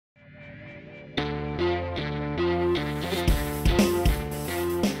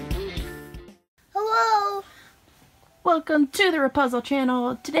Welcome to the Rapuzzle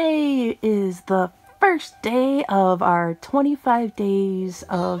channel. Today is the first day of our 25 days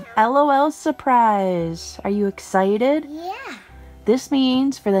of LOL Surprise. Are you excited? Yeah. This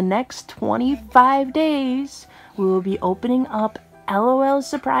means for the next 25 days, we will be opening up LOL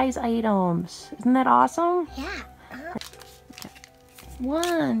Surprise items. Isn't that awesome? Yeah.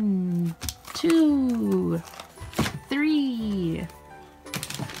 1, 2, 3,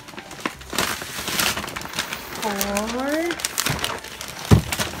 4,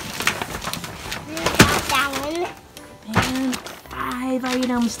 and 5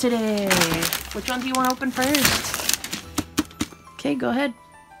 items today. Which one do you want to open first? Okay, go ahead.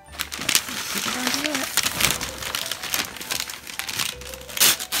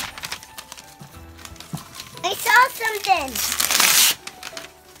 I saw something.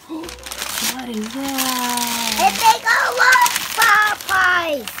 What is that? A big old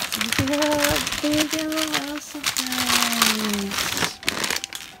surprise. Yeah, big LOL surprise.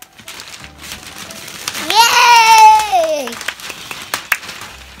 Yay!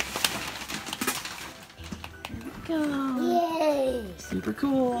 Here we go. Yay! Super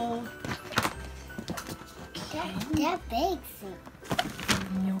cool. That big thing.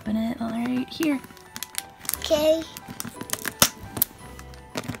 Let me open it. All right, here. Okay.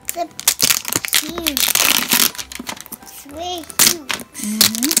 It's a huge. It's way huge.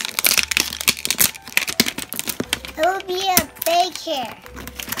 It will be a big hair.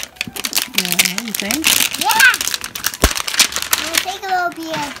 Yeah, you think? Yeah! I think it will be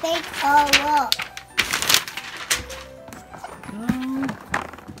a big Go.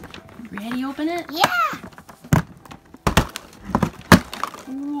 Ready? Open it. Yeah!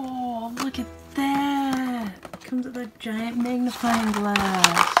 Whoa! Look at that. It comes with a giant magnifying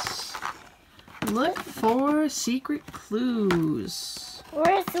glass. Look for secret clues.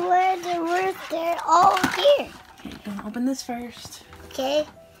 Where's they're all here. Okay, gonna open this first. Okay.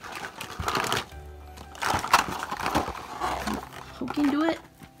 Hope you can do it.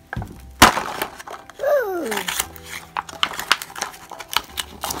 Ooh.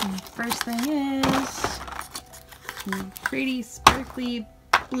 And the first thing is some pretty sparkly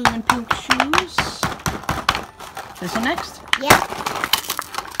blue and pink shoes. This one next. Yeah.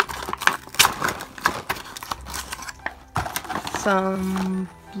 Some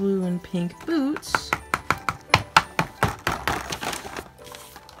blue and pink boots.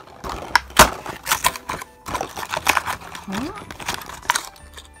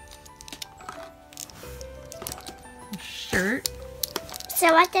 A shirt.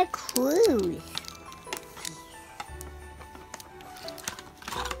 So what the clues?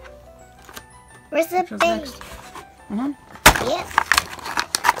 Where's the Which one's big? next? Yes.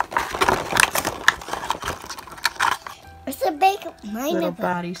 Where's the big Little pineapple?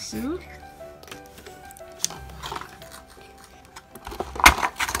 bodysuit.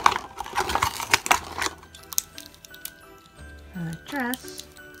 A dress.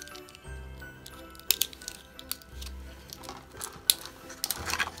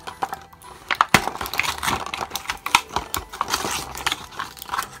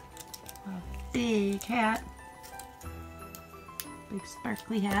 A big hat. Big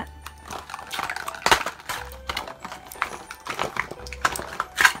sparkly hat.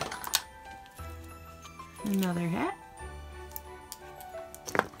 Another hat.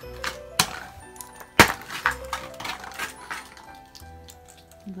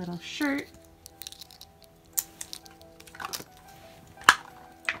 Little shirt.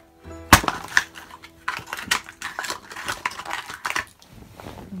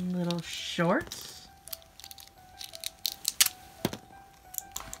 Little shorts.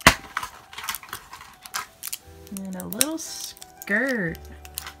 And a little skirt.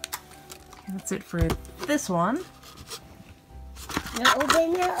 That's it for this one. Now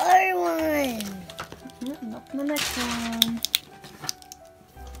open the other one. And open the next one.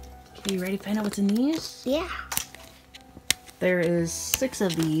 Okay, you ready to find out what's in these? Yeah. There is 6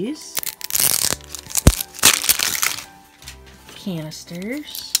 of these.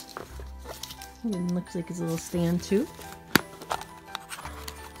 Canisters. And looks like it's a little stand too.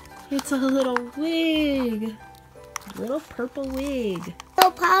 It's a little wig. A little purple wig. So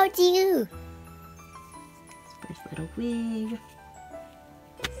proud of you. First little wig.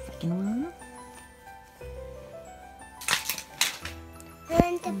 Second one.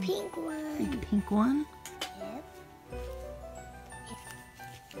 And the pink one. Big pink one. Yep.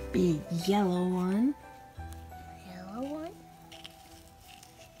 Big yellow one. Yellow one.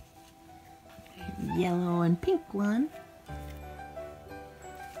 Yellow and pink one.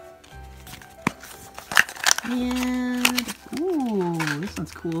 And ooh, this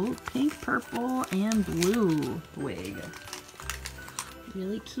one's cool. Pink, purple, and blue wig.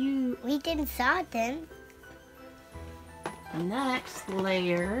 Really cute. We didn't saw them. The next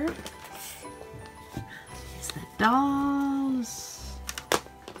layer is the dolls.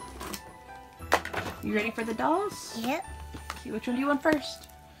 You ready for the dolls? Yep. Okay, which one do you want first?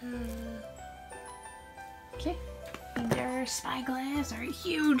 Okay. Find our spyglass, our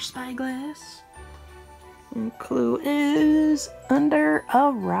huge spyglass. And clue is under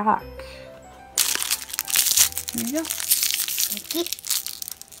a rock. There you go. Thank you.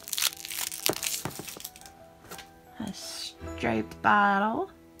 A striped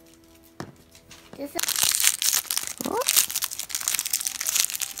bottle. This is Oh.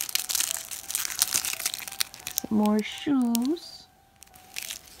 Some more shoes.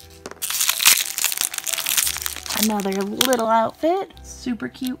 Another little outfit. Super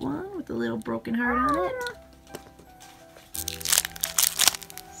cute one with a little broken heart on it.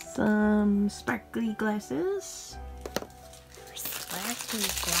 Some sparkly glasses. sparkly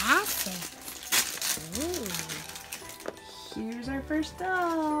glasses. Ooh. Here's our first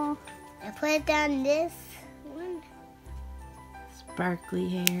doll. I put it on this one. Sparkly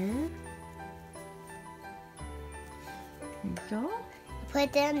hair. There you go. I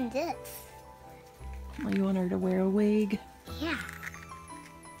put it on this. Oh, you want her to wear a wig? Yeah.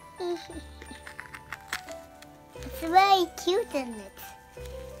 It's very cute in it.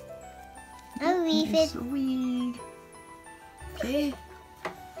 I'll leave Here's it. a wig. Okay.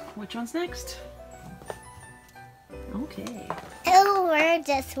 Which one's next? Okay. I'll wear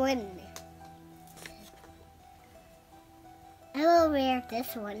this one. I will wear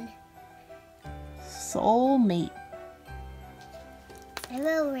this one. Soulmate. I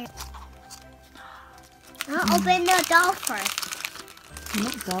will wear. I'll open the doll first.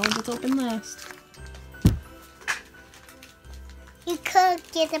 Nope, doll gets open last. You could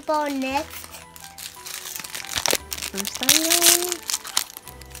get the ball next. First item.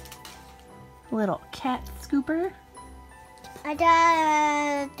 Little cat scooper.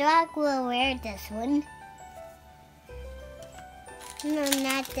 The dog will wear this one. No,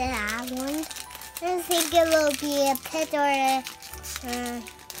 not that one. I think it will be a pet or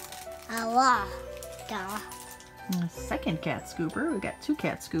a law doll. And a second cat scooper. We got two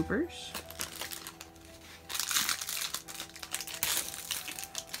cat scoopers.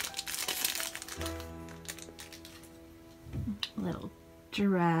 Little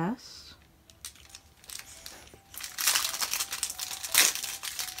giraffes.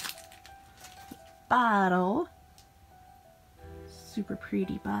 Bottle. Super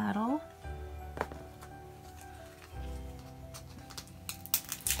pretty bottle.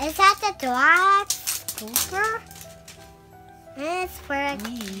 Is that the dog scooper? It's for a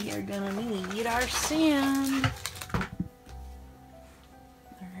We are gonna need our sand.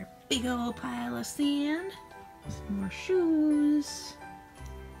 Our big old pile of sand. Some more shoes.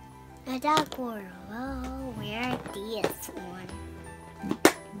 the dog will wear this one.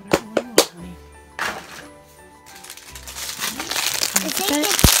 Whatever one you want, honey. I That's think it.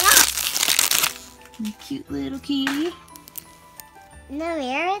 it's that. And cute little kitty. Can I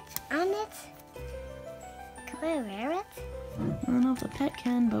wear it on it? Can I wear it? I don't know if the pet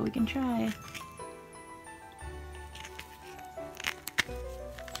can, but we can try.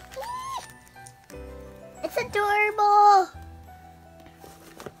 It's adorable.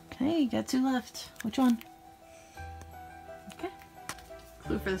 Okay, you got two left. Which one? Okay.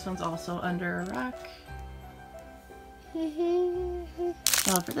 Clue for this one's also under a rock.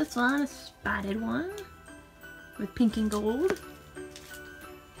 So for this one, a spotted one with pink and gold.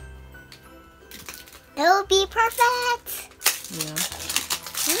 It'll be perfect. Yeah.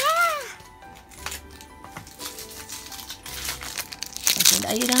 Yeah. Second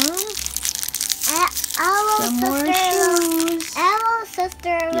item. Our Some more sister, shoes. our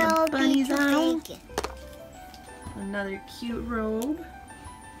sister Yeah, will be bunnies on 'em. bacon. Another cute robe.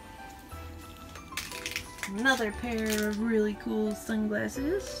 Another pair of really cool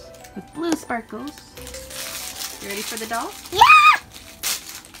sunglasses with blue sparkles. You ready for the doll? Yeah.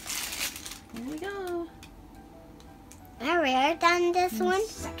 Here we go. I wear it on this one.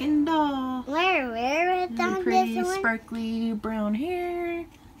 Second doll. Wear it Really on pretty this one. sparkly brown hair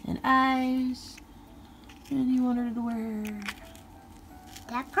and eyes. And you want her to wear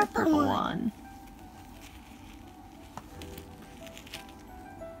That the purple, purple one. one.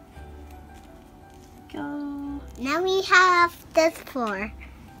 Go. Now we have this four.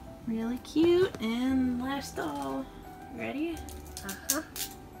 Really cute. And last doll. Ready? Uh-huh.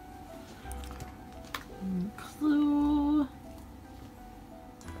 Clue. Her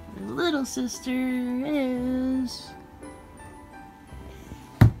little sister is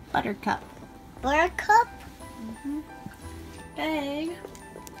Buttercup. Buttercup? Bag.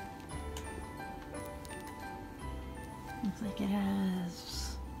 Looks like it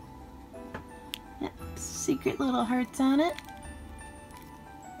has secret little hearts on it.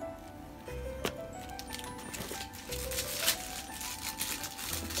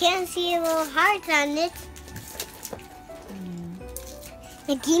 Can't see a little heart on it.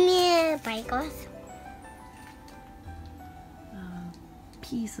 Now give me a bite off.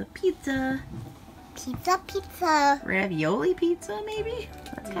 Piece of pizza. Pizza. Ravioli pizza, maybe?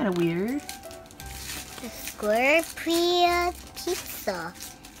 That's kind of weird. The square pizza.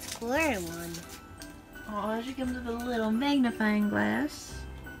 Square one. Oh, she comes with a little magnifying glass.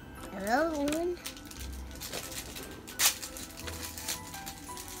 Hello, one.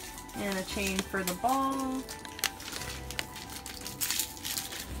 And a chain for the ball.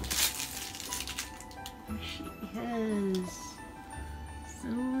 There she is.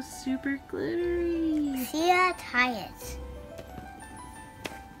 So super glittery. See how tie it.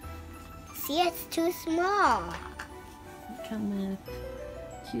 See, it's too small. Come with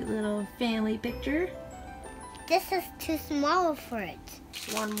a cute little family picture. This is too small for it.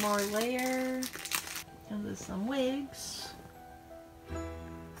 One more layer. Comes with some wigs.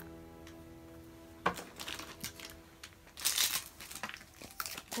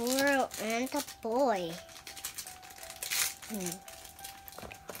 Girl and a boy.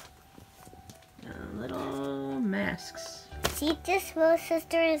 Little masks. See, this little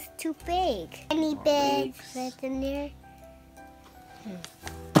sister is too big. Any big fit in there?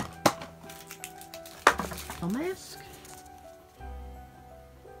 A mask.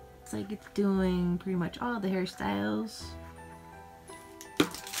 Looks like it's doing pretty much all the hairstyles.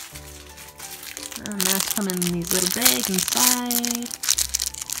 Masks come in these little bags inside.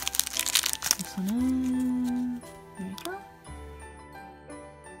 This one in. There you go.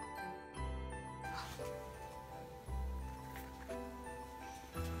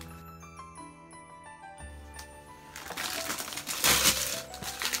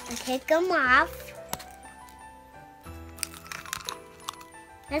 Take them off.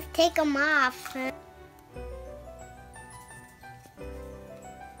 Let's take them off.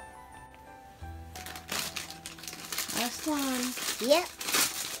 Last one. Yep.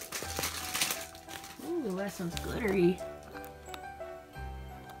 Ooh, that one's glittery.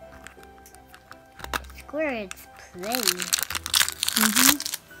 Squirrels play.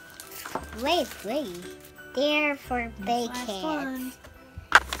 Play. They're for big Last kids. one.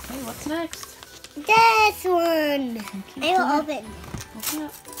 Okay, what's next? This one. Okay, I will open. Open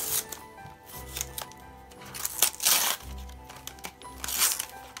up.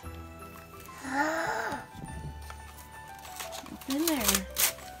 What's in there?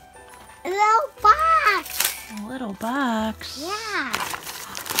 A little box. A little box. Yeah.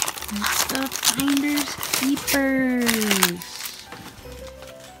 It's the Finders Keepers.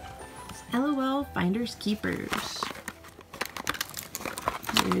 It's LOL Finders Keepers.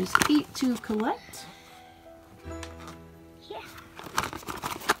 There's 8 to collect. Yeah.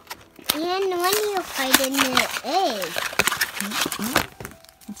 And when you find in the egg,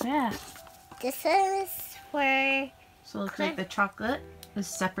 What's that? this is for So it looks like the chocolate is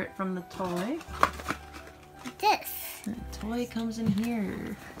separate from the toy. this. The toy comes in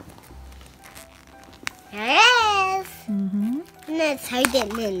here. There it is. And And it's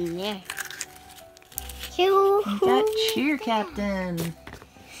hiding in there. Here. we got Cheer Captain.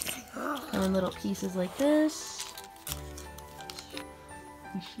 Come in little pieces like this.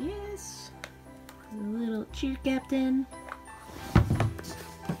 Here she is. The little Cheer Captain.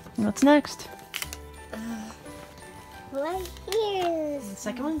 What's next? Right here. The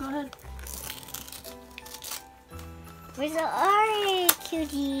second one, go ahead. Where's the R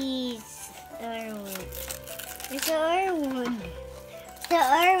cuties? Where's the R one? The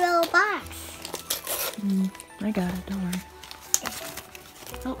R little box. I got it, don't worry.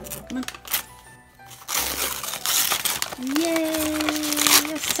 Oh, come on.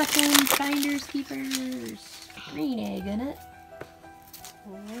 Yay! A second Finders Keepers. Green egg in it.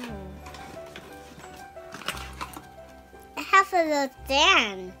 It has a little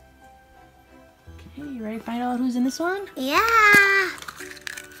stand. Okay, you ready to find out who's in this one? Yeah.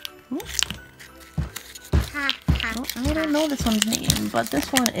 Ooh. Ha, ha. Well, I don't know this one's name, but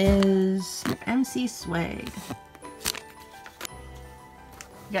this one is MC Swag.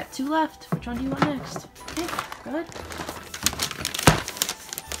 You got 2 left. Which one do you want next? Okay, go ahead.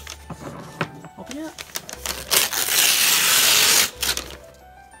 Open it up.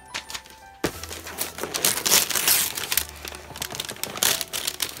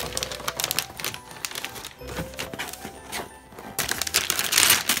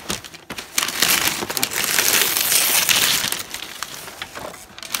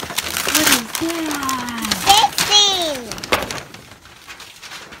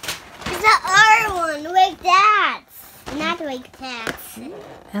 like that.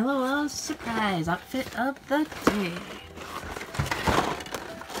 LOL surprise outfit of the day.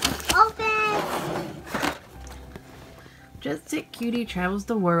 Open! Jet Set Cutie travels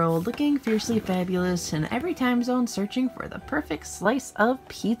the world looking fiercely fabulous in every time zone searching for the perfect slice of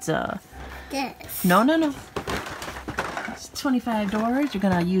pizza. This. No. It's 25 doors. You're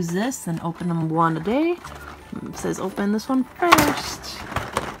gonna use this and open them one a day. It says open this one first.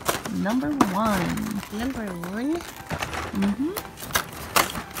 Number 1. Number 1.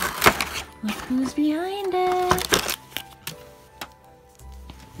 Look who's behind it.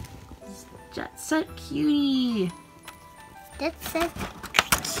 Jet Set Cutie. That's a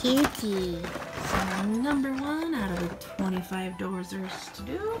cutie. So number 1 out of the 25 doors there's to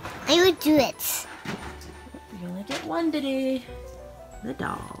do. I would do it. You only get one today. The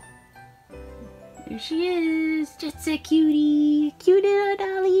doll. There she is. Jet Set Cutie. Cutie little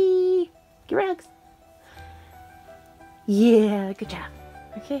dolly. Congrats. Yeah, good job.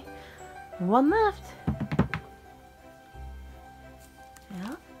 Okay. One left.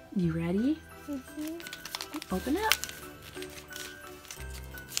 Yeah. You ready? Open it up.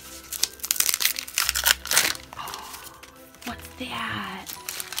 What's that?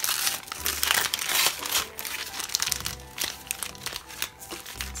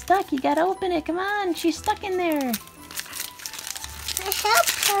 Stuck. You gotta open it. Come on. She's stuck in there. I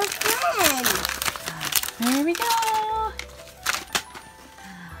helped her friend. There we go.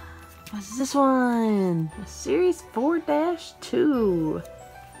 What's this one? A Series 4-2.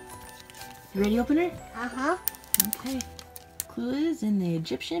 You ready, opener? Uh-huh. Okay. Clue is in the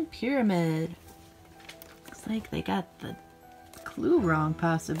Egyptian pyramid. Looks like they got the clue wrong,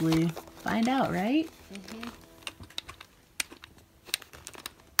 possibly. Find out, right?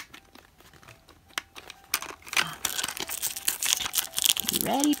 You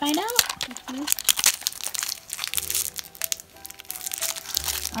ready? Find out?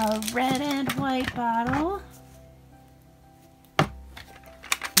 A red and white bottle.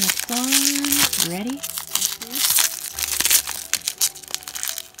 Next one. Ready?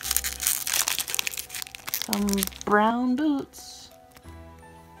 Some brown boots.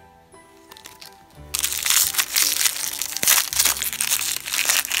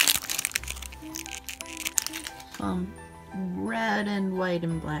 Some red and white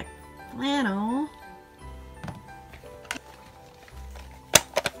and black flannel.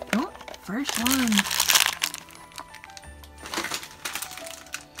 Oh, first one.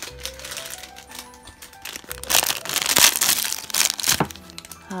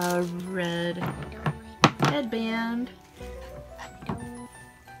 A red headband.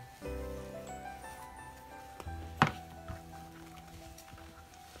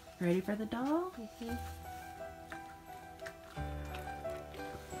 Ready for the doll?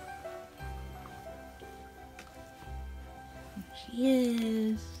 She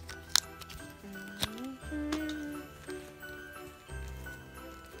is.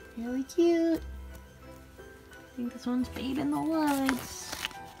 Really cute. I think this one's Babe in the Woods.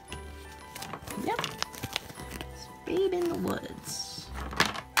 Yep. It's Babe in the Woods.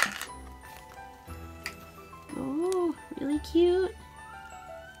 Oh, really cute.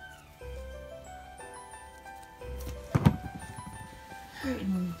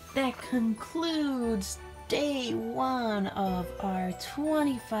 And that concludes day 1 of our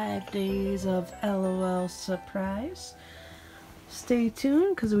 25 days of LOL Surprise. Stay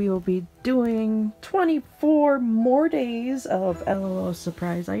tuned because we will be doing 24 more days of LOL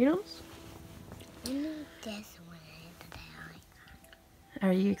Surprise items. I know this one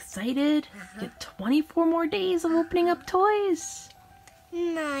Are you excited? Get 24 more days of opening up toys.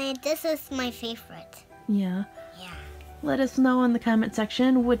 No, this is my favorite. Yeah. Yeah. Let us know in the comment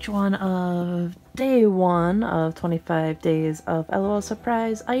section which one of day 1 of 25 days of LOL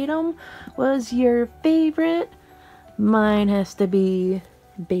Surprise item was your favorite. Mine has to be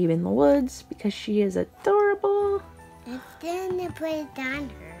Babe in the Woods because she is adorable. And then I put it on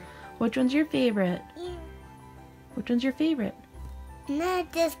her. Which one's your favorite? Yeah. Which one's your favorite?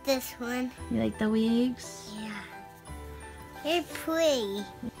 Not just this one. You like the wigs? Yeah. You're pretty.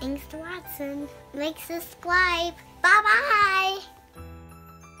 Thanks to Watson. Like, subscribe. Bye-bye.